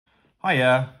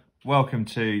Hiya, welcome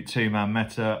to Two Man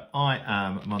Meta. I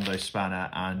am Mondo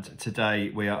Spanner and today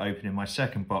we are opening my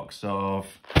second box of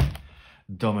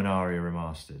Dominaria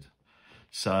Remastered.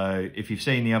 So if you've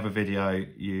seen the other video,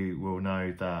 you will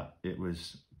know that it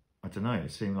was, I don't know,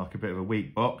 it seemed like a bit of a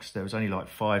weak box. There was only like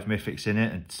 5 mythics in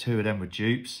it and 2 of them were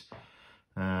dupes.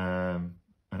 And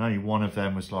only one of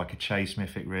them was like a chase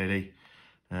mythic really.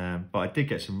 But I did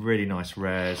get some really nice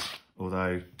rares,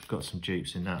 although got some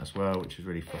dupes in that as well, which is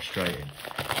really frustrating.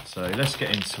 So let's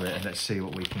get into it and let's see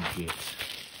what we can get.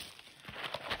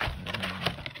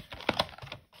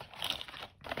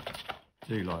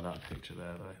 Do like that picture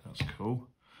there though, that's cool.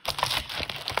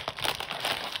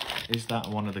 Is that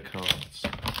one of the cards?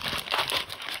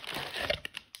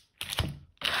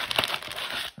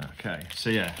 Okay, so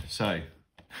yeah, so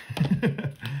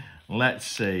let's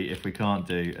see if we can't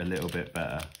do a little bit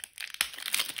better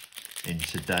in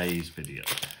today's video.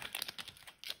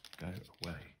 Go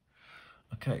away.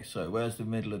 Okay, so where's the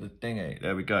middle of the thingy?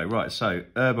 There we go. Right, so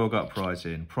Urborg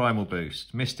Uprising, Primal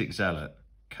Boost, Mystic Zealot,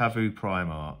 Kavu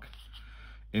Primarch,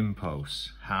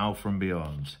 Impulse, Howl from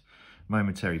Beyond,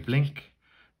 Momentary Blink,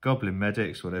 Goblin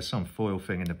Medics. Well, there's some foil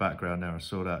thing in the background there, I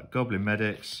saw that. Goblin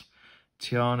Medics,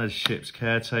 Tiana's Ship's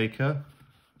Caretaker.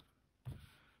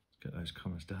 Get those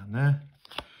comments down there.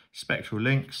 Spectral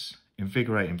Links,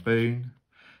 Invigorating Boon,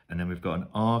 and then we've got an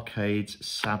Arcade's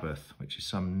Sabbath, which is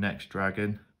some next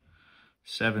dragon.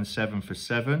 7/7 for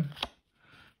 7.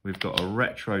 We've got a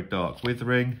Retro Dark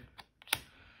Withering,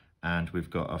 and we've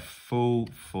got a full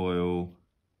foil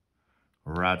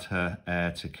Radha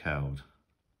Heir to Keld.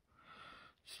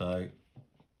 So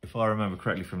if I remember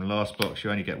correctly from the last box,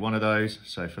 you only get one of those.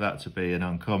 So for that to be an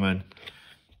uncommon,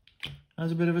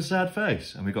 that's a bit of a sad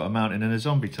face. And we've got a mountain and a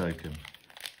zombie token.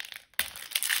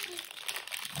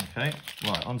 Okay,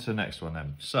 right, on to the next one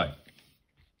then. So,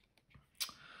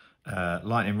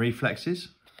 Lightning Reflexes,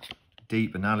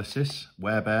 Deep Analysis,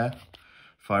 Werebear,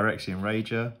 Phyrexian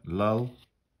Rager, Lull,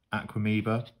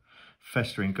 Aquamoeba,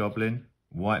 Festering Goblin,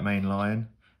 White Mane Lion,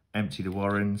 Empty the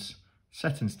Warrens,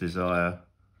 Setton's Desire.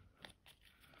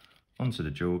 Onto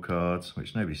the dual cards,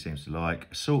 which nobody seems to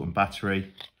like. Assault and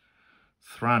Battery,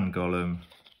 Thran Golem,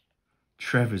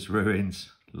 Trevor's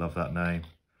Ruins, love that name.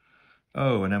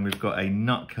 Oh, and then we've got a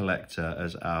Nut Collector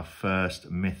as our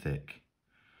first mythic.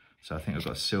 So I think I've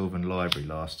got a Sylvan Library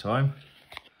last time.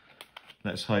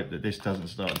 Let's hope that this doesn't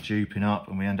start duping up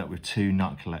and we end up with 2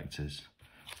 Nut Collectors.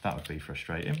 That would be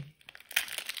frustrating.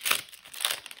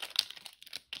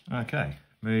 Okay,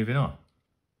 moving on.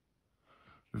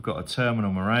 We've got a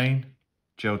Terminal Moraine,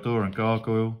 Geldoran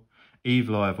Gargoyle,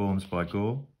 Evil Eye of Orms by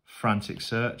Gore, Frantic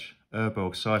Search,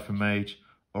 Urborg Cypher Mage,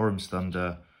 Orm's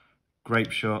Thunder,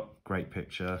 Grape Shot, great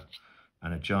picture,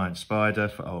 and a Giant Spider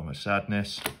for Ultimate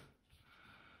Sadness,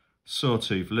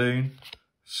 Sawtooth Loon,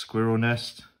 Squirrel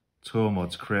Nest,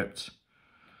 Tormod's Crypt.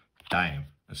 Damn.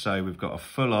 So we've got a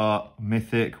full art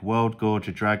mythic World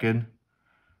Gorger Dragon.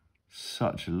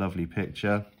 Such a lovely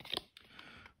picture.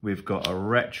 We've got a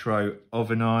retro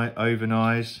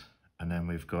Overnize, and then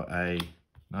we've got a,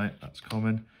 no, that's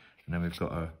common, and then we've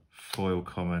got a foil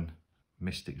common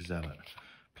Mystic Zealot.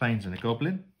 Plains and a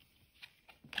Goblin.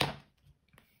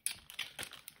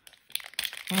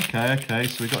 Okay,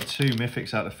 so we've got 2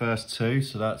 mythics out of the first 2,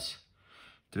 so that's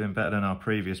doing better than our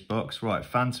previous box. Right,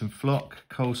 Phantom Flock,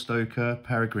 Coalstoker,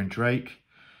 Peregrine Drake,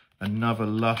 another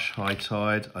Lush High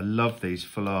Tide. I love these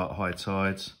full art High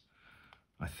Tides.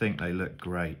 I think they look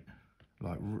great,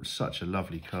 like such a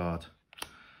lovely card.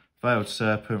 Veiled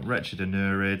Serpent, Wretched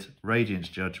Anurid, Radiance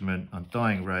Judgment,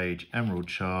 Undying Rage, Emerald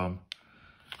Charm,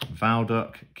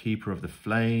 Valduk, Keeper of the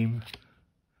Flame,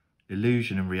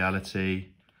 Illusion and Reality,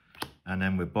 and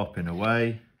then we're bopping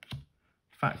away.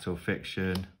 Fact or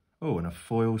Fiction. Oh, and a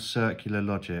foil Circular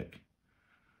Logic.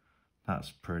 That's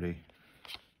pretty.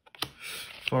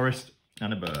 Forest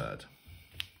and a bird.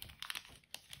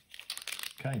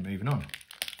 Okay, moving on.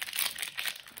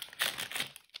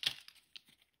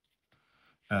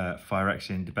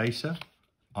 Phyrexian Debaser,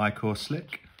 Icor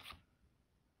Slick.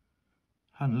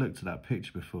 Hadn't looked at that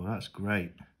picture before, that's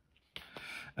great.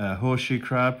 Horseshoe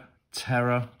Crab,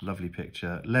 Terror, lovely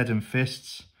picture. Leaden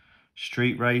Fists,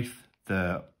 Street Wraith.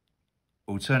 The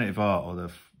alternative art or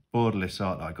the borderless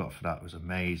art that I got for that was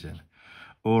amazing.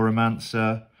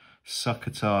 Auramancer,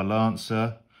 Succatar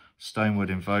Lancer, Stonewood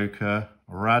Invoker,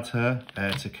 Radha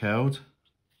Heir to Keld,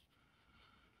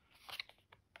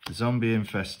 Zombie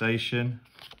Infestation,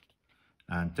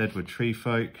 and Deadwood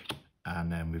Treefolk. And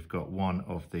then we've got one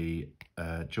of the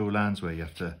dual lands where you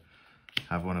have to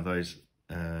have one of those,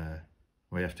 where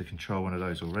you have to control one of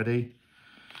those already.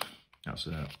 That's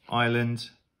an island.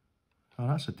 Oh,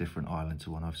 that's a different island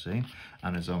to one I've seen.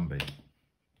 And a zombie.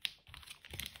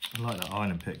 I like that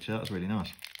island picture, that was really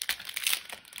nice.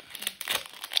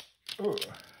 Ooh.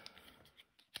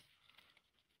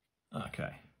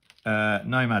 Okay.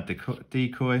 Nomad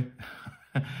Decoy.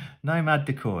 Nomad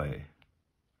Decoy.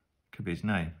 Could be his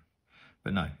name.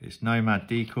 But no, it's Nomad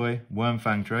Decoy,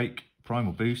 Wormfang Drake,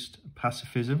 Primal Boost,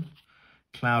 Pacifism,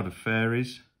 Cloud of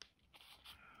Fairies,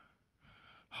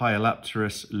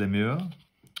 Hyalopterus Lemur.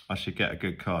 I should get a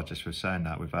good card just for saying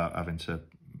that without having to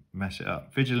mess it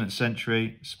up. Vigilant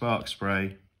Sentry, Spark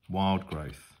Spray, Wild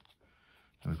Growth.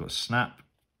 And we've got Snap.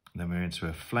 Then we're into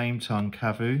a Flame Tongue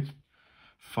Kavu,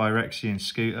 Phyrexian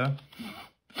Scooter,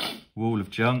 Wall of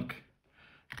Junk,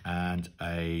 and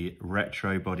a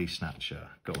Retro Body Snatcher.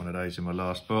 Got one of those in my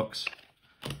last box.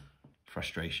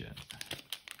 Frustration.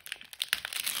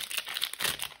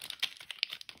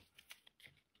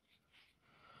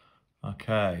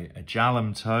 Okay, a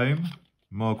Jalum Tome,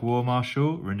 Mog War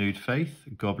Marshal, Renewed Faith,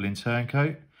 Goblin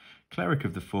Turncoat, Cleric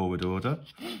of the Forward Order,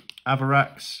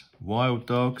 Avarax, Wild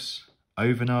Dogs,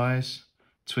 Overnize,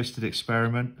 Twisted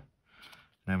Experiment. And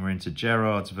then we're into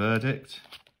Gerard's Verdict,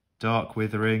 Dark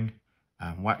Withering,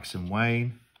 and Wax and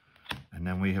Wane. And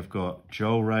then we have got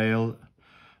Joel Rail,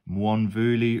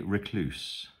 Mwanvuli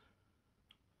Recluse.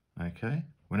 Okay,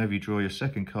 whenever you draw your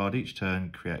second card each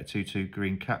turn, create a 2/2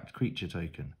 green capped creature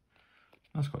token.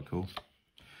 That's quite cool.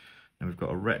 Then we've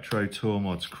got a Retro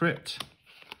Tormod's Crypt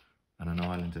and an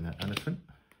Island and an Elephant.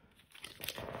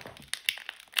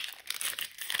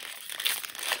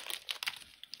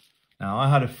 Now, I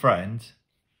had a friend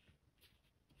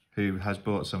who has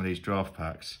bought some of these draft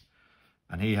packs,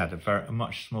 and he had a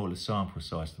much smaller sample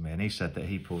size than me, and he said that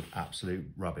he pulled absolute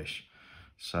rubbish.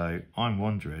 So I'm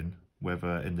wondering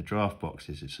whether in the draft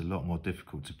boxes it's a lot more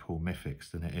difficult to pull mythics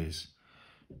than it is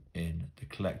in the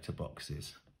collector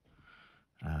boxes.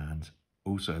 And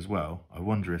also as well, I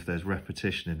wonder if there's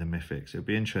repetition in the mythics. It'll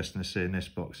be interesting to see in this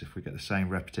box if we get the same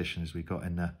repetition as we got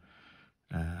in the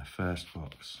first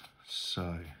box.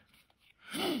 So,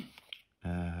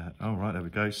 all right, there we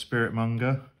go.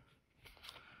 Spiritmonger,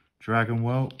 Dragon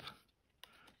Whelp,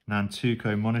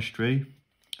 Nantuko Monastery.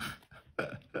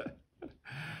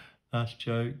 That's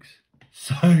jokes.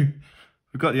 So,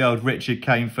 we've got the old Richard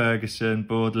Kane Ferguson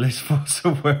borderless Force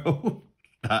of Will.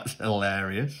 That's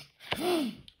hilarious.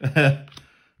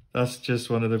 That's just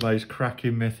one of the most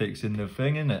cracking mythics in the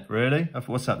thing, isn't it? Really?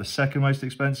 What's that, the second most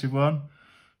expensive one?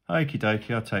 Okie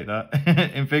dokie, I'll take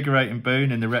that. Invigorating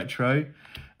Boon in the retro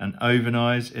and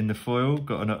Overnize in the foil.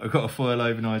 Got a foil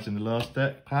Overnize in the last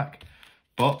deck pack.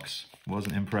 Box,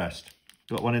 wasn't impressed.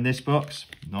 Got one in this box,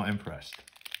 not impressed.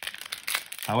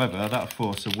 However, that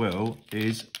Force of Will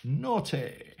is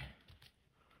naughty.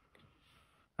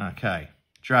 Okay,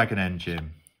 Dragon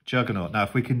Engine, Juggernaut. Now,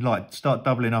 if we can like start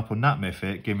doubling up on that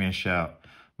mythic, give me a shout.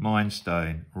 Mind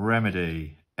Stone,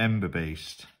 Remedy, Ember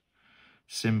Beast,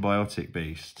 Symbiotic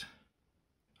Beast.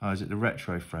 Oh, is it the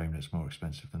retro frame that's more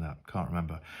expensive than that? Can't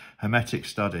remember. Hermetic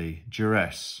Study,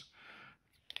 Duress,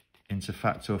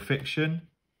 Interfactor Fiction,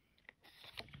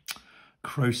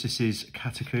 Crosis's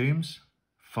Catacombs,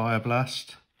 Fire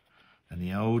Blast, and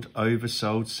the old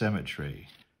Oversold Cemetery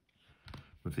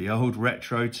with the old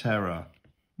Retro Terror.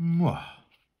 Mwah.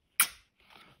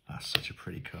 That's such a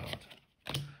pretty card.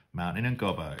 Mountain and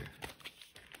Gobbo.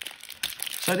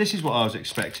 So this is what I was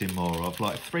expecting more of,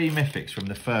 like 3 mythics from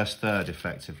the first third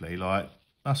effectively. Like,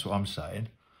 that's what I'm saying.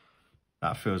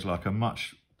 That feels like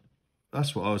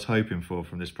that's what I was hoping for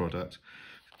from this product.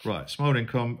 Right, Smouldering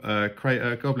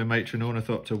Crater, Goblin Matron,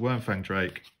 Ornithopter, Wormfang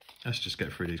Drake. Let's just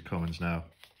get through these commons now.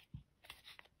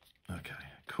 Okay,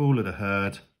 Call of the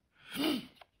Herd,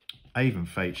 Avon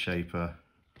Fate Shaper,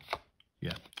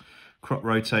 yeah. Crop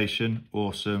Rotation,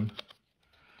 awesome.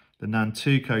 The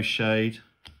Nantuko Shade,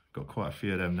 got quite a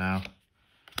few of them now.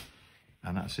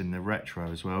 And that's in the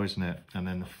retro as well, isn't it? And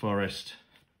then the Forest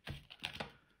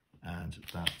and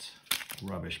that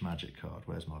rubbish magic card.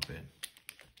 Where's my bin?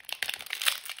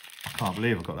 I can't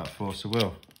believe I've got that Force of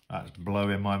Will. That's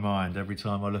blowing my mind every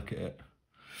time I look at it.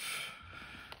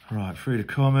 Right, through the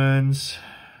commons.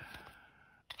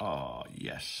 Oh,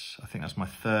 yes. I think that's my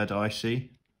 3rd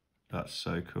Icy. That's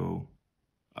so cool.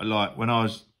 I like, when I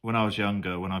was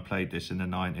younger, when I played this in the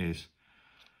 90s,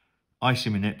 Icy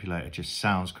Manipulator just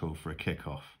sounds cool for a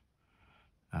kickoff.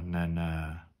 And then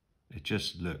it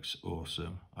just looks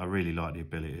awesome. I really like the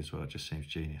ability as well. It just seems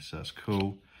genius. So that's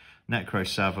cool. Necro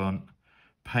Savant,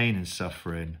 Pain and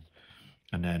Suffering,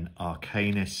 and then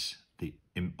Arcanus the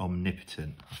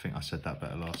Omnipotent. I think I said that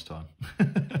better last time.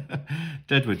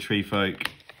 Deadwood Treefolk,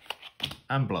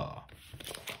 and blah.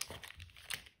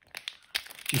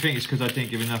 Do you think it's because I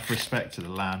didn't give enough respect to the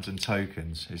lands and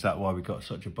tokens? Is that why we got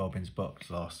such a bobbins box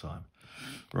last time?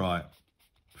 Right,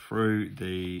 through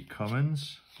the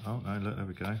commons. Oh no, look, there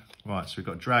we go. Right, so we've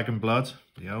got Dragon Blood,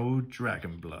 the old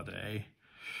Dragon Blood, eh?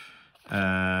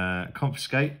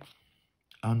 Confiscate,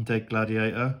 Undead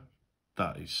Gladiator.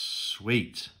 That is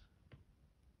sweet.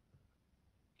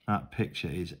 That picture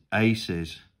is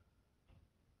aces.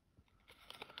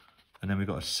 And then we've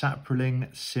got a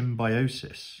Saproling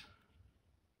Symbiosis.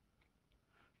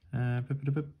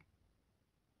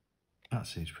 That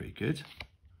seems pretty good.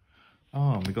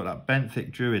 Oh, and we've got that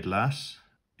Benthic Druid Lass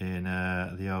in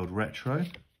the old retro.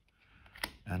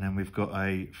 And then we've got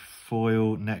a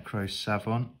foil Necro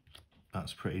Savant.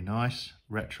 That's pretty nice.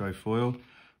 Retro foil.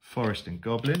 Forest and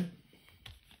Goblin.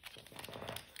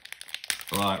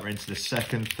 Right, we're into the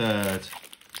second, third.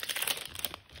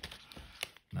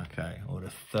 Okay, or the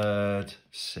third,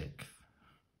 sixth.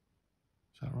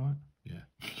 Is that right? Yeah.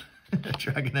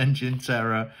 Dragon Engine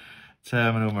Terror,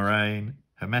 Terminal Moraine,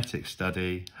 Hermetic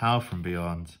Study, Howl from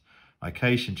Beyond,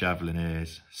 Icatian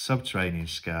Javelineers, Subterranean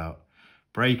Scout,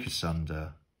 Break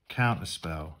Asunder,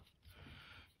 Counterspell,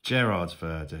 Gerard's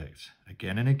Verdict,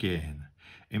 Again and Again,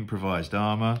 Improvised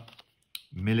Armour,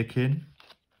 Millikin.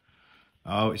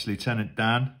 Oh, it's Lieutenant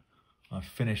Dan. I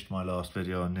finished my last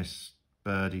video on this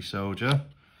birdie soldier.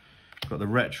 Got the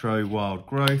retro Wild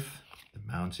Growth, the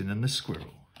Mountain and the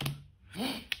Squirrel.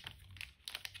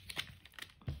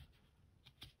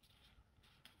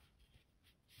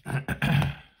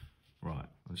 Right,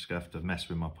 I'm just going to have to mess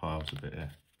with my piles a bit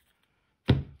here.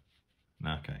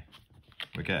 Okay,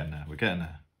 we're getting there, we're getting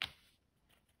there.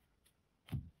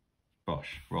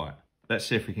 Bosh, right. Let's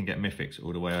see if we can get Mythics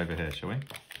all the way over here, shall we?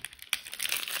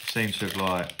 Seems to have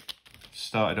like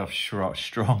started off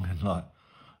strong and like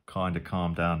kind of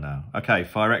calmed down now. Okay,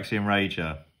 Phyrexian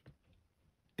Rager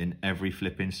in every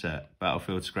flipping set.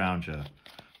 Battlefield Scrounger.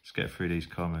 Let's get through these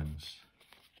commons.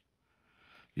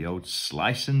 The old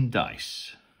Slice and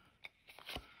Dice.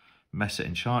 Messet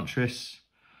Enchantress.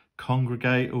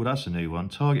 Congregate. Oh, that's a new one.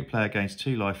 Target player gains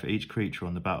 2 life for each creature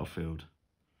on the battlefield.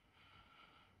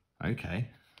 Okay.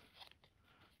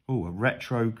 Oh, a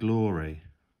Retro Glory.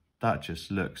 That just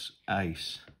looks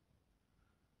ace.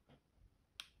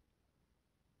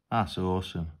 That's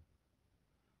awesome.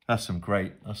 That's a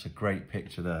great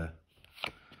picture there.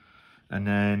 And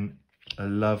then a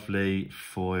lovely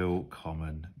foil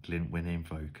common Glintwing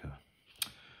Invoker.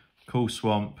 Cool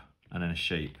Swamp and then a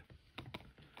sheep.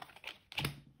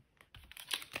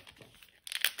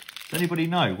 Does anybody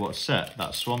know what set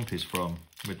that swamp is from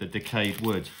with the decayed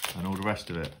wood and all the rest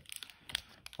of it?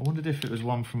 I wondered if it was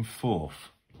one from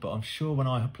 4th. But I'm sure when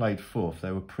I played 4th,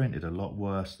 they were printed a lot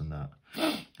worse than that.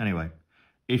 Anyway,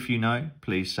 if you know,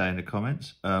 please say in the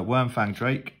comments. Wormfang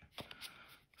Drake,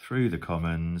 through the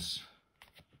commons.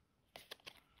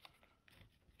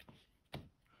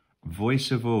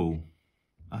 Voice of All,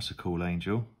 that's a cool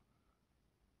angel.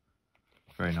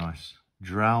 Very nice.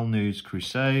 Dralnu's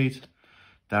Crusade,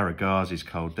 Daragazi's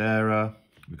Caldera.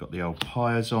 We've got the old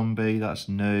Pyre Zombie, that's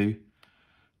new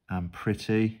and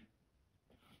pretty.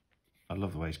 I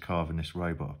love the way he's carving this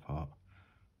robot apart.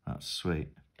 That's sweet.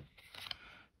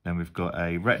 Then we've got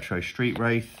a Retro Street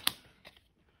Wraith,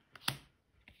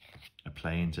 a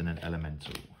Plains and an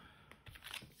Elemental.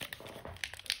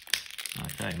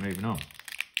 Okay, moving on.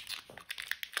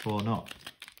 Or not.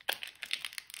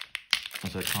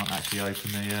 As I can't actually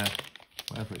open the,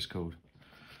 whatever it's called.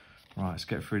 Right, let's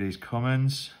get through these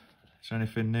commons. Is there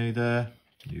anything new there?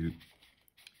 Nope.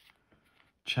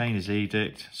 Chainer's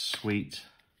Edict, sweet.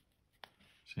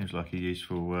 Seems like a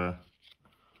useful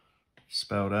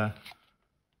spell there.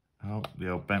 Oh, the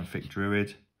old Benthic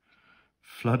Druid.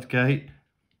 Floodgate.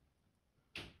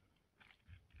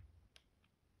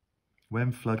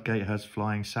 When Floodgate has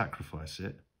flying, sacrifice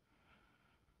it.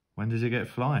 When does it get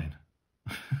flying?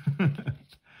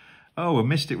 Oh, a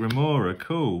Mystic Remora,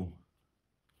 cool.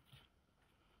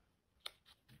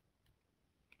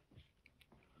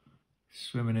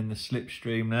 Swimming in the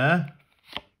slipstream there.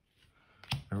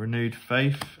 A Renewed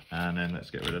Faith, and then let's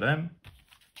get rid of them.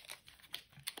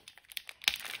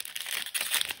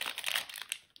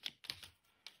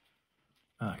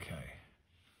 Okay.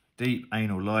 Deep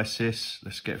Anal Lysis.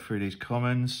 Let's get through these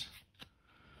commons.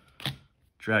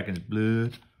 Dragon's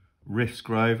Blood. Rift's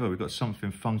Grove. Oh, we've got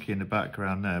something funky in the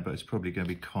background there, but it's probably going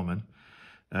to be common.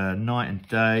 Night and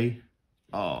Day.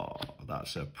 Oh,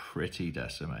 that's a pretty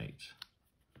Decimate.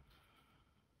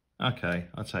 Okay,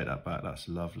 I'll take that back. That's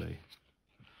lovely.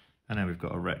 And then we've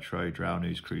got a Retro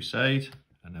Dralnu's Crusade.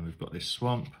 And then we've got this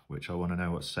Swamp, which I want to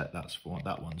know what set that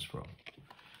one's from.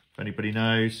 If anybody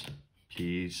knows,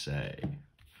 please say.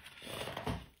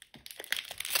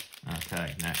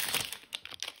 Okay, next.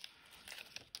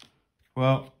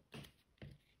 Well,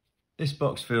 this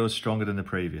box feels stronger than the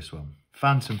previous one.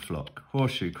 Phantom Flock,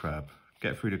 Horseshoe Crab,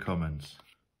 get through the commons.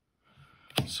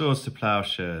 Swords to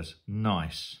Plowshares,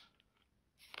 nice.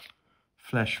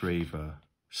 Flesh Reaver,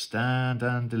 Stand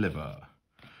and Deliver.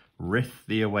 Rith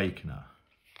the Awakener.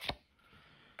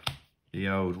 The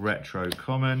old retro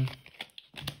common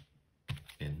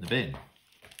in the bin.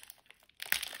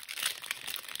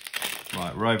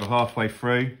 Right, we're over halfway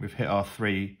through. We've hit our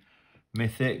 3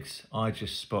 mythics. I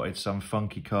just spotted some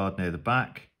funky card near the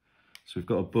back. So we've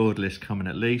got a board list coming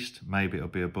at least. Maybe it'll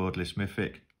be a board list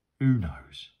mythic. Who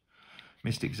knows?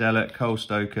 Mystic Zealot, Coal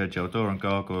Stoker, Jeldoran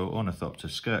Gargoyle, Ornithopter,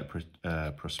 Skirk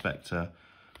Prospector.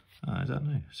 I don't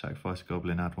know. Sacrifice a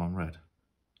Goblin, add 1 red.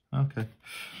 Okay.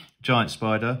 Giant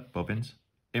Spider, Bobbins.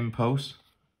 Impulse,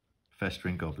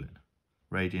 Festering Goblin.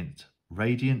 Radiant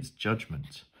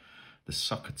Judgment. The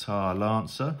Succotar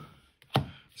Lancer.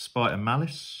 Spite and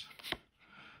Malice.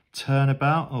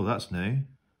 Turnabout, oh that's new.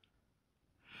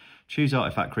 Choose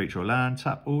artifact, creature or land.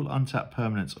 Tap all untapped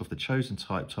permanents of the chosen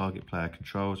type target player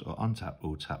controls, or untap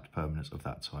all tapped permanents of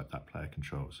that type that player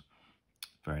controls.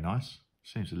 Very nice.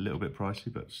 Seems a little bit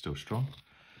pricey, but still strong.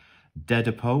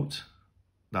 Dedapult,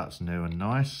 that's new and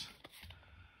nice.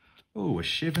 Oh, a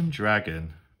Shivan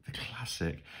Dragon, the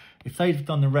classic. If they'd have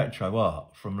done the retro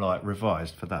art from like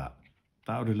revised for that,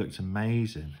 that would have looked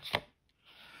amazing.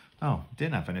 Oh,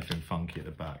 didn't have anything funky at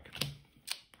the back.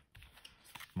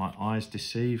 My eyes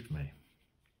deceived me.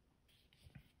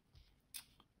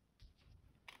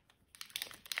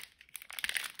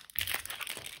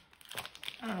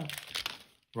 Oh.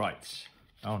 Right.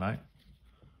 Oh no.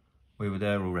 We were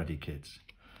there already, kids.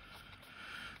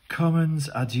 Commons,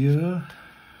 Adieu.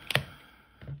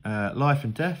 Life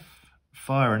and Death.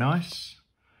 Fire and Ice.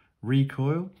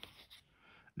 Recoil.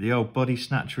 The old Body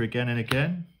Snatcher again and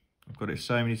again. I've got it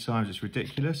so many times it's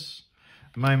ridiculous.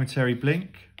 Momentary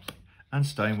Blink. And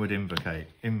Stonewood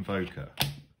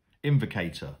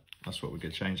Invocator. That's what we're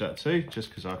going to change that to, just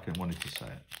because I wanted to say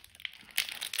it.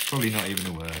 Probably not even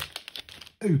a word.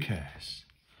 Who cares?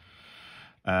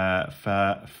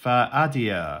 Fa'adia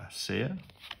Seer.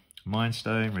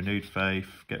 Mindstone, Renewed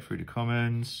Faith, get through the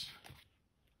commons.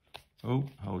 Oh,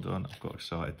 hold on, I've got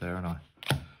excited there, haven't I?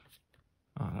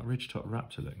 Oh, that Ridgetop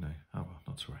Raptor look new. Oh, well,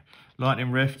 not to worry.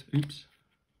 Lightning Rift, oops.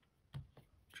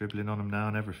 Dribbling on them now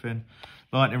and everything.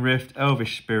 Lightning Rift,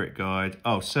 Elvish Spirit Guide.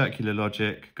 Oh, Circular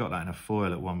Logic. Got that in a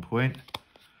foil at one point.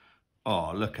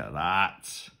 Oh, look at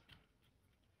that.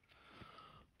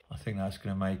 I think that's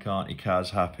going to make Auntie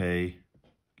Kaz happy.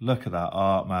 Look at that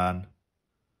art, man.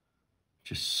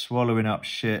 Just swallowing up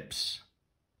ships.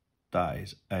 That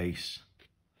is ace.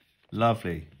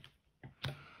 Lovely.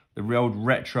 The old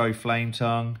retro Flame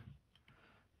Tongue.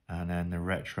 And then the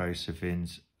retro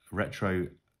Savin's, retro,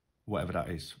 whatever that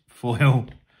is, foil.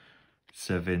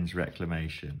 Savin's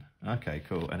Reclamation. Okay,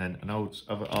 cool. And then an old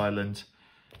other island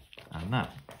and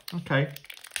that. Okay.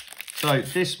 So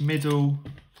this middle,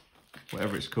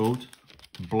 whatever it's called,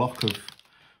 block of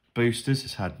boosters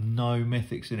has had no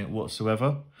mythics in it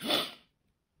whatsoever.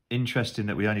 Interesting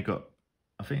that we only got,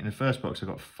 I think in the first box I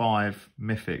got 5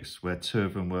 mythics where 2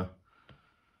 of them were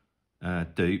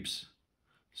dupes.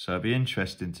 So it'd be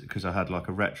interesting because I had like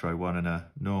a retro one and a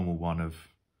normal one of,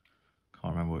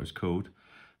 can't remember what it was called.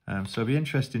 So it'll be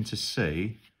interesting to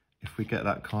see if we get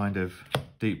that kind of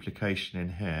duplication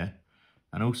in here.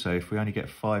 And also if we only get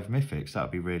 5 mythics, that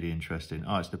would be really interesting.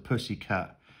 Oh, it's the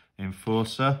Pussycat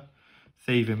Enforcer,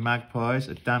 Thieving Magpies,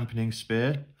 a Dampening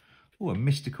Spear. Oh, a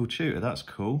Mystical Tutor, that's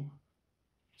cool.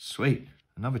 Sweet,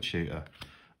 another tutor.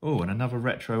 Oh, and another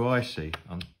retro Icy.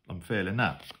 I'm feeling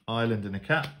that. Island and a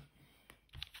cat.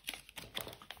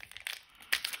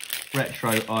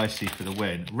 Retro Icy for the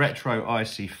win. Retro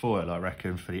Icy foil, I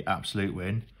reckon, for the absolute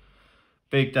win.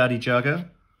 Big Daddy Jugger.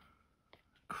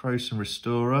 Crowson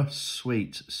Restorer.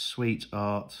 Sweet, sweet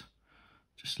art.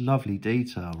 Just lovely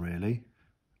detail, really.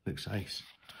 Looks ace.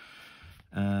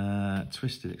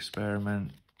 Twisted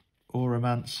Experiment.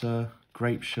 Auramancer.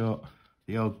 Grape Shot.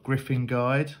 The old Griffin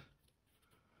Guide.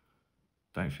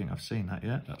 Don't think I've seen that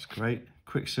yet. That's great.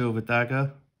 Quicksilver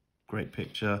Dagger. Great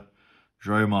picture.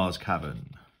 Dromar's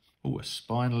Cavern. Oh, a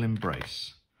Spinal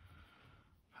Embrace.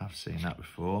 Have seen that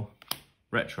before.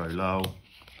 Retro Lull.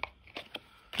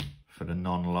 For the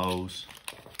non-lulls.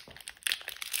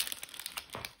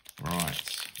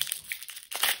 Right.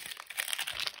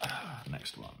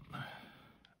 Next one.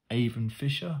 Avon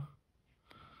Fisher.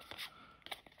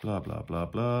 Blah, blah, blah,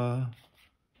 blah.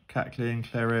 Cackling,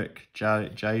 Cleric,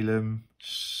 Jalem,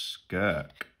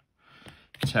 Skirk.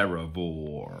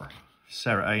 Terravore.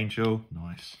 Serra Angel,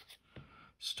 nice.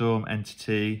 Storm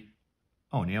Entity,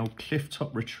 Oh, and the old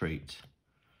Clifftop Retreat.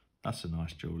 That's a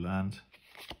nice dual land.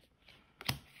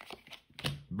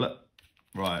 Blah.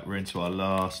 Right, we're into our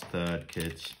last third,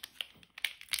 kids.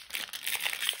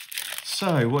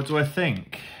 So, what do I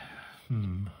think?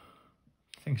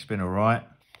 I think it's been all right.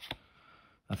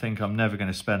 I think I'm never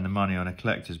going to spend the money on a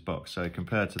collector's box. So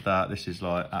compared to that, this is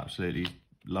like absolutely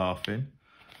laughing.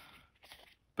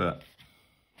 But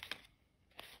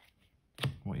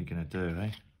what are you going to do,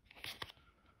 eh?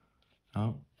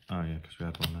 Oh yeah, because we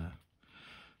had one there.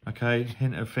 Okay,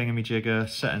 hint of thingamajigger,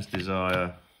 Satan's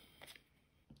Desire.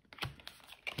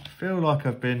 I feel like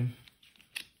I've been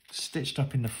stitched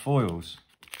up in the foils.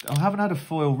 I haven't had a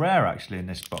foil rare actually in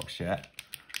this box yet.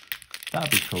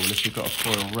 That'd be cool if you've got a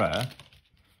foil rare.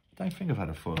 I don't think I've had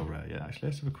a foil rare yet actually.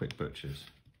 Let's have a quick butcher's.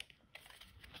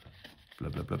 Blah,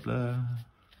 blah, blah, blah.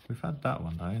 We've had that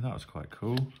one though. That was quite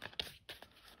cool.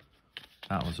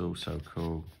 That was also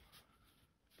cool.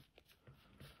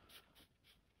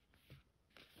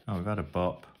 Oh, we've had a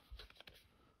bop.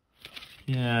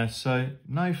 Yeah, so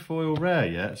no foil rare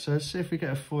yet. So let's see if we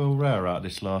get a foil rare out of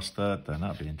this last third then.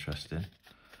 That'd be interesting.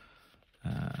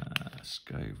 Let's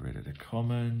go rid of the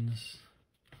commons.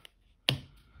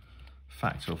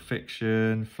 Fact or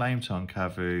Fiction, Flametongue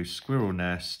Cavu, Squirrel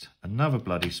Nest, another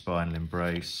Bloody Spinal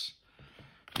Embrace.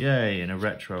 Yay, and a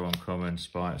retro uncommon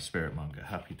Spiritmonger.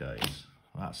 Happy days.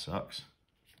 Well, that sucks.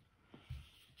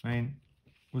 I mean,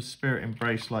 was Spirit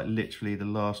Embrace like literally the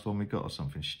last one we got or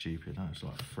something stupid? That was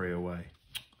like 3 away.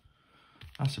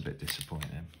 That's a bit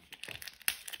disappointing.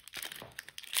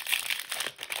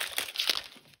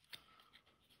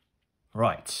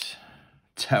 Right.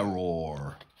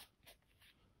 Terror.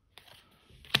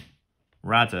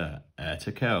 Radar, Air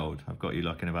to Keld. I've got you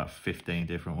like in about 15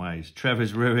 different ways.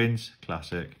 Trevor's Ruins,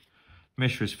 classic.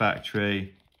 Mishra's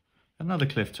Factory. Another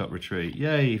Clifftop Retreat.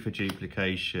 Yay for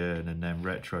duplication. And then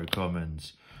retro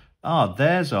commons. Ah,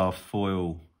 there's our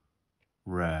foil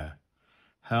rare.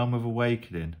 Helm of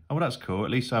Awakening. Oh, well, that's cool.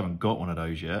 At least I haven't got one of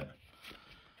those yet.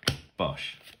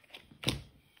 Bosh.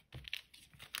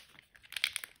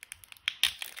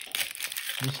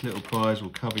 This little prize will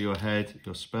cover your head,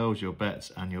 your spells, your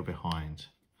bets, and your behind.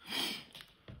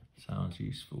 Sounds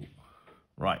useful.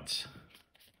 Right.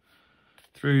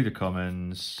 Through the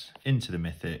commons, into the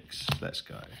mythics. Let's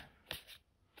go.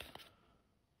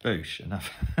 Boosh,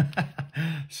 enough.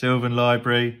 Sylvan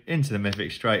Library, into the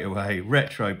mythic straight away.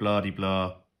 Retro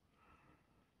blah-de-blah.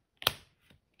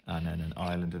 And then an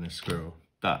island and a squirrel.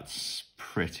 That's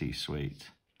pretty sweet.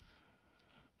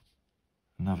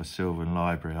 Another Sylvan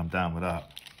Library, I'm down with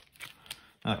that.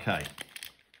 Okay.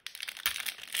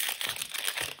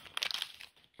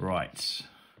 Right.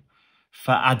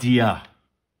 Fa'adia.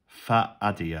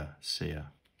 Fa'adia,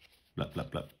 Sia. Blup,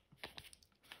 blup, blup.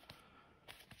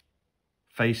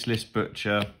 Faceless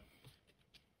Butcher.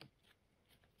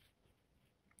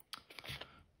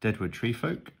 Deadwood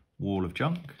Treefolk. Wall of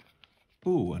Junk.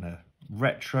 Ooh, and a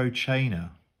Retro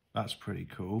Chainer. That's pretty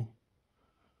cool.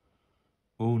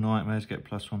 All nightmares get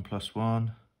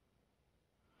 +1/+1.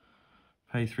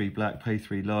 Pay 3 black, pay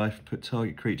 3 life. Put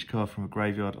target creature card from a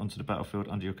graveyard onto the battlefield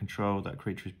under your control. That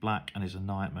creature is black and is a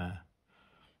nightmare.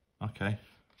 Okay,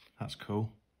 that's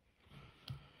cool.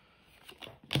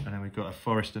 And then we've got a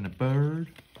forest and a bird.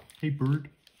 Hey, bird.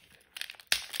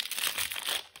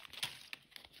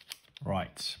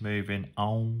 Right, moving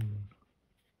on.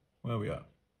 Where are we at?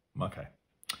 Okay.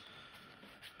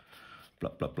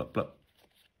 Blup, blup, blup, blup.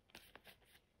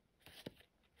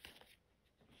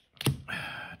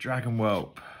 Dragon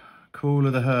Whelp, Call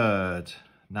of the Herd,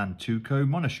 Nantuko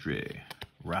Monastery,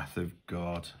 Wrath of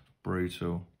God,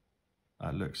 brutal.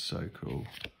 That looks so cool.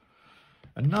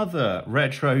 Another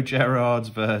retro Gerard's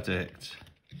Verdict.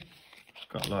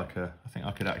 Got like a, I think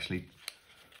I could actually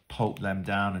pulp them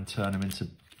down and turn them into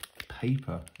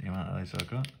paper. The amount of those I've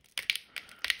got.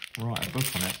 Write a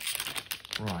book on it.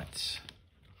 Right.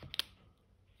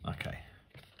 Okay.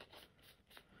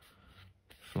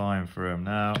 Flying through them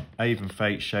now. Avon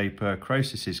Fate Shaper,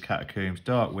 Crosis's Catacombs,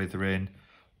 Dark Withering.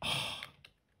 Oh,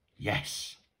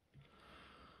 yes.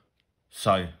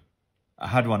 So, I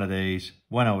had one of these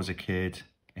when I was a kid.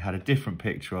 It had a different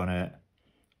picture on it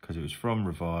because it was from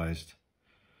Revised,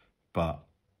 but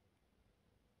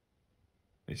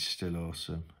it's still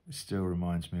awesome. It still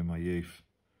reminds me of my youth.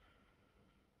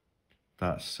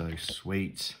 That's so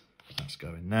sweet. That's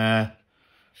going there.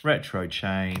 Retro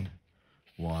Chain.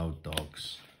 Wild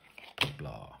Dogs.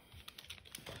 Blah.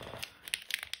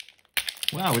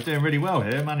 Wow, we're doing really well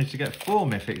here. Managed to get 4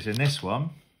 mythics in this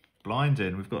one.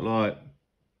 Blinding. We've got like,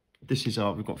 this is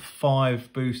our, we've got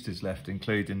 5 boosters left,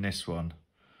 including this one.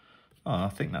 Oh, I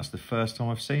think that's the first time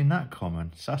I've seen that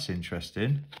common. So that's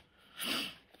interesting.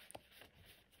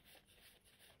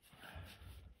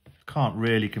 Can't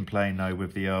really complain though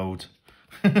with the old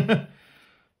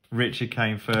Richard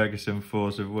Kane Ferguson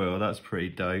Force of Will. That's pretty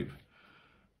dope.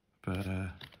 But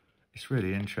it's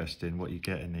really interesting what you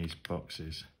get in these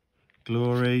boxes.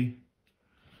 Glory,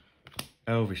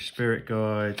 Elvish Spirit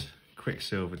Guide,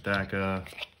 Quicksilver Dagger.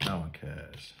 No one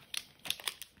cares.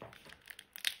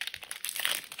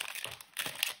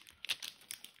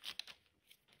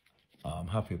 Oh, I'm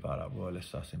happy about that Royal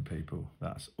Assassin, people.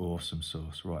 That's awesome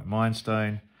sauce. Right, Mind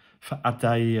Stone for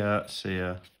Adaya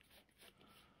Seer.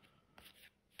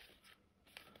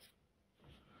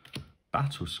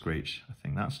 Battle Screech, I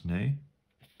think that's new.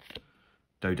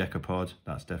 Dodecapod,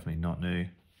 that's definitely not new.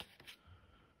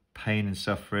 Pain and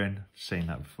Suffering, seen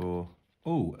that before.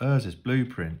 Oh, Urza's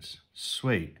Blueprints,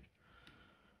 sweet.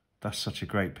 That's such a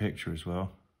great picture as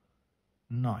well.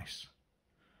 Nice.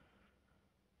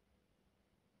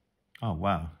 Oh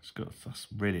wow, that's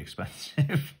really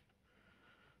expensive.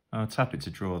 I'll tap it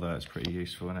to draw though, it's pretty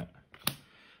useful, isn't it?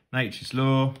 Nature's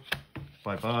Law,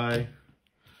 bye bye.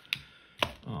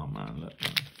 Oh man, look,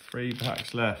 3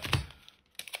 packs left.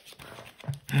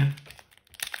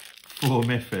 4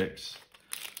 mythics.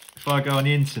 If I go on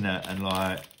the internet and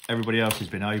like everybody else has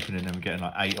been opening them and getting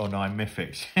like 8 or 9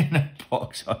 mythics in a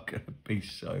box, I'm gonna be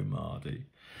so mardy.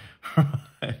 Right,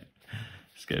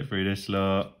 let's get through this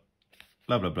lot.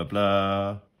 Blah blah blah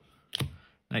blah.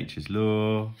 Nature's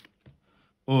Law,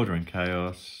 Order and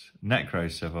Chaos,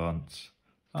 Necro Savant.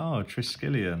 Oh,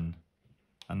 Triskelion,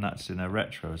 and that's in a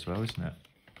retro as well, isn't it?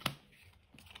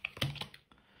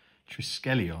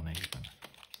 Triskelion even.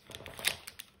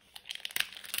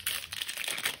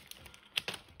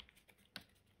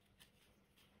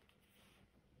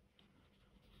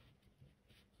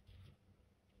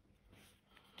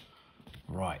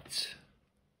 Right.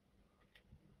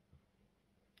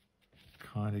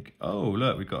 Kind of. Oh,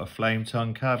 look, we've got a Flame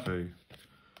Tongue Kavu.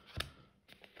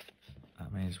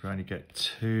 That means we only get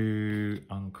 2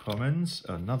 uncommons.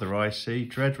 Another Icy,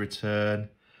 Dread Return,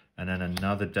 and then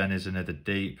another Denizen of the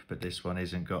Deep, but this one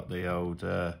isn't got the old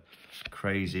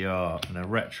crazy art. And a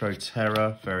Retro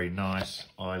Terror, very nice.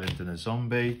 Island and a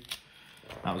Zombie.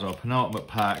 That was our penultimate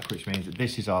pack, which means that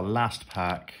this is our last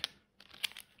pack.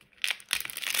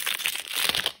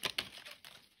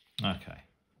 Okay.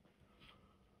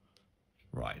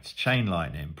 Right, Chain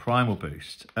Lightning, Primal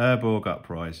Boost, Urborg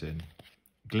Uprising,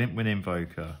 Glintwing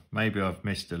Invoker. Maybe I've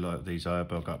missed a lot of these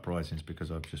Urborg Uprisings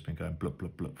because I've just been going blup,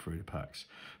 blup, blup through the packs.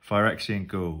 Phyrexian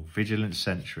Ghoul, Vigilant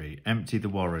Sentry, Empty the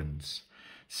Warrens,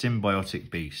 Symbiotic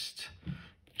Beast,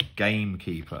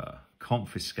 Gamekeeper,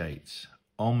 Confiscate,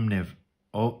 Ovinomancer.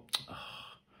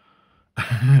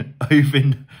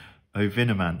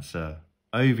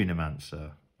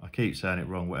 I keep saying it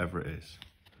wrong, whatever it is.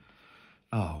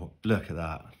 Oh, look at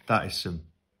that. That is some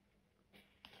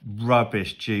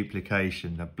rubbish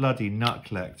duplication. The bloody Nut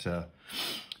Collector.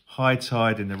 High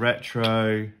Tide in the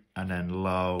retro, and then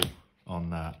low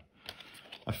on that.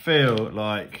 I feel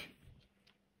like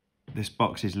this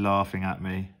box is laughing at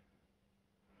me.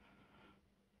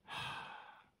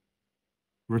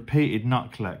 Repeated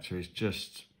Nut Collector is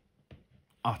just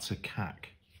utter cack.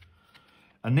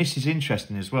 And this is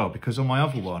interesting as well, because on my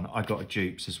other one, I got a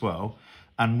dupes as well.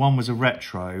 And one was a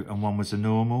retro and one was a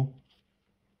normal.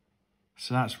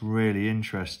 So that's really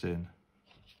interesting.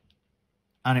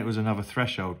 And it was another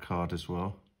Threshold card as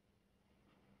well.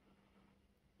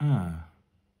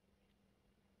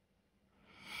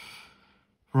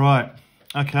 Right,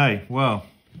 okay, well.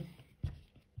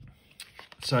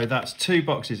 So that's 2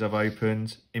 boxes I've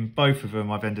opened. In both of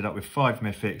them, I've ended up with 5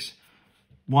 mythics.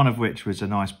 One of which was a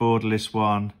nice borderless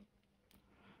one.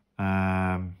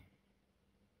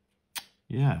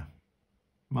 Yeah,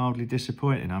 mildly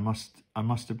disappointing, I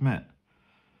must admit.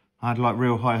 I had like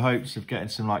real high hopes of getting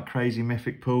some like crazy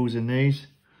mythic pulls in these,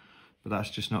 but that's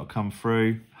just not come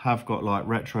through. Have got like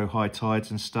retro High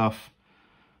Tides and stuff,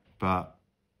 but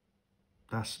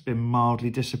that's been mildly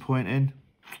disappointing.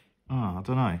 Oh, I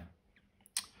don't know.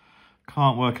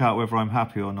 Can't work out whether I'm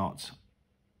happy or not.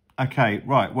 Okay,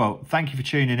 right, well, thank you for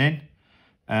tuning in.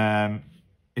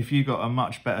 If you got a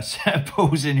much better set of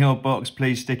pulls in your box,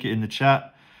 please stick it in the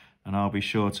chat and I'll be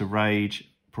sure to rage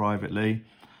privately.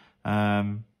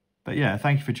 But yeah,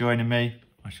 thank you for joining me.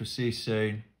 I shall see you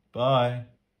soon. Bye.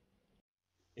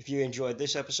 If you enjoyed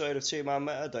this episode of Two Man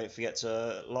Meta, don't forget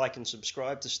to like and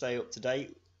subscribe to stay up to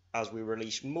date as we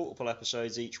release multiple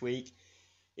episodes each week.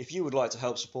 If you would like to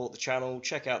help support the channel,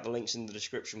 check out the links in the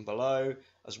description below,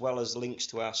 as well as links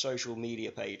to our social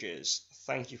media pages.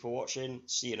 Thank you for watching.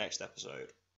 See you next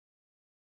episode.